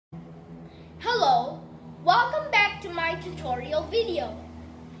Hello, welcome back to my tutorial video.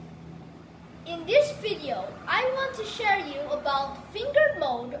 In this video, I want to share you about finger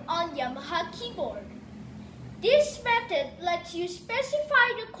mode on Yamaha keyboard. This method lets you specify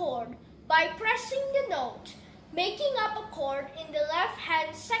the chord by pressing the note, making up a chord in the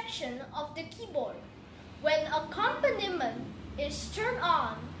left-hand section of the keyboard when accompaniment is turned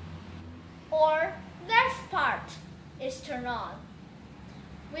on or left part is turned on.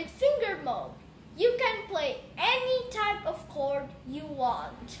 With finger mode, you can play any type of chord you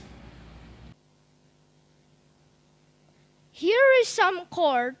want. Here is some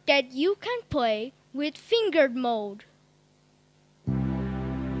chord that you can play with fingered mode.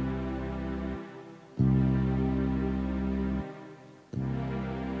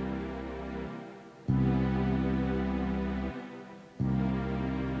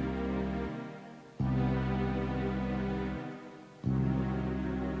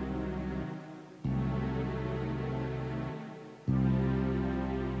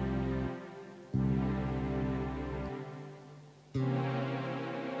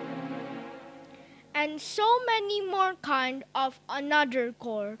 And so many more kind of another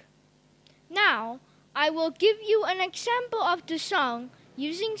chord. Now, I will give you an example of the song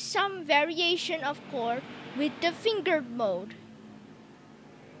using some variation of chord with the fingered mode.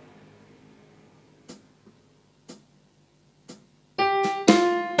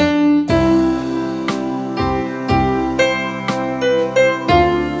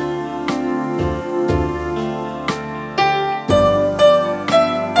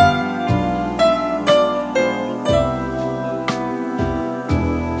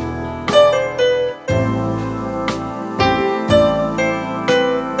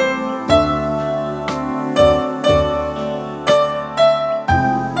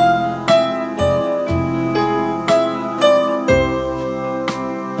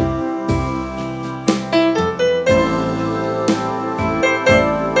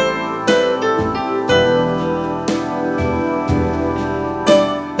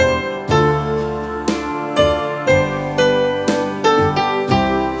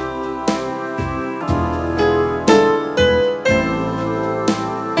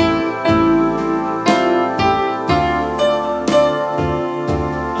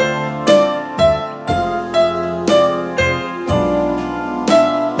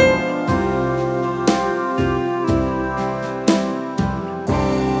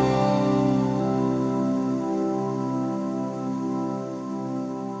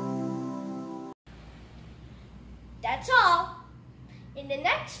 That's all. In the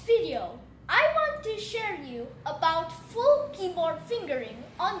next video, I want to share you about full keyboard fingering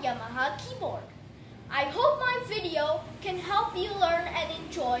on Yamaha keyboard. I hope my video can help you learn and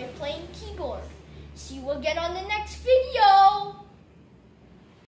enjoy playing keyboard. See you again on the next video.